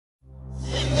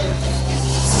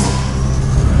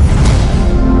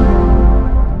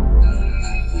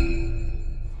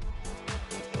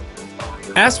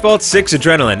Asphalt 6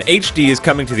 Adrenaline HD is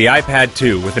coming to the iPad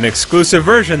 2 with an exclusive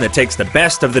version that takes the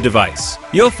best of the device.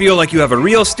 You'll feel like you have a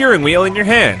real steering wheel in your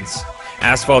hands.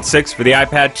 Asphalt 6 for the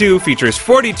iPad 2 features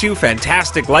 42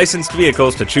 fantastic licensed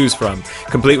vehicles to choose from,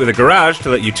 complete with a garage to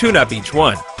let you tune up each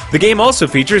one. The game also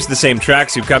features the same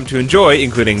tracks you've come to enjoy,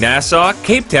 including Nassau,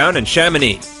 Cape Town, and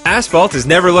Chamonix. Asphalt has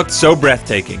never looked so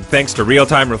breathtaking, thanks to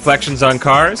real-time reflections on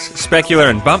cars, specular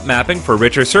and bump mapping for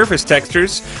richer surface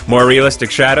textures, more realistic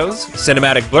shadows,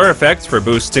 cinematic blur effects for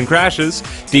boosts and crashes,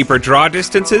 deeper draw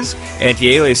distances,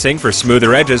 anti-aliasing for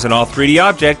smoother edges on all 3D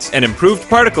objects, and improved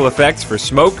particle effects for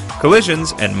smoke,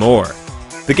 collisions, and more.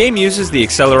 The game uses the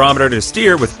accelerometer to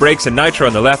steer with brakes and nitro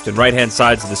on the left and right-hand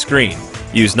sides of the screen.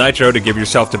 Use nitro to give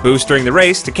yourself a boost during the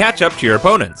race to catch up to your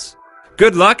opponents.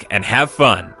 Good luck and have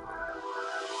fun!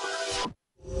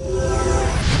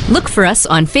 Look for us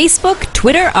on Facebook,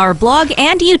 Twitter, our blog,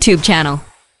 and YouTube channel.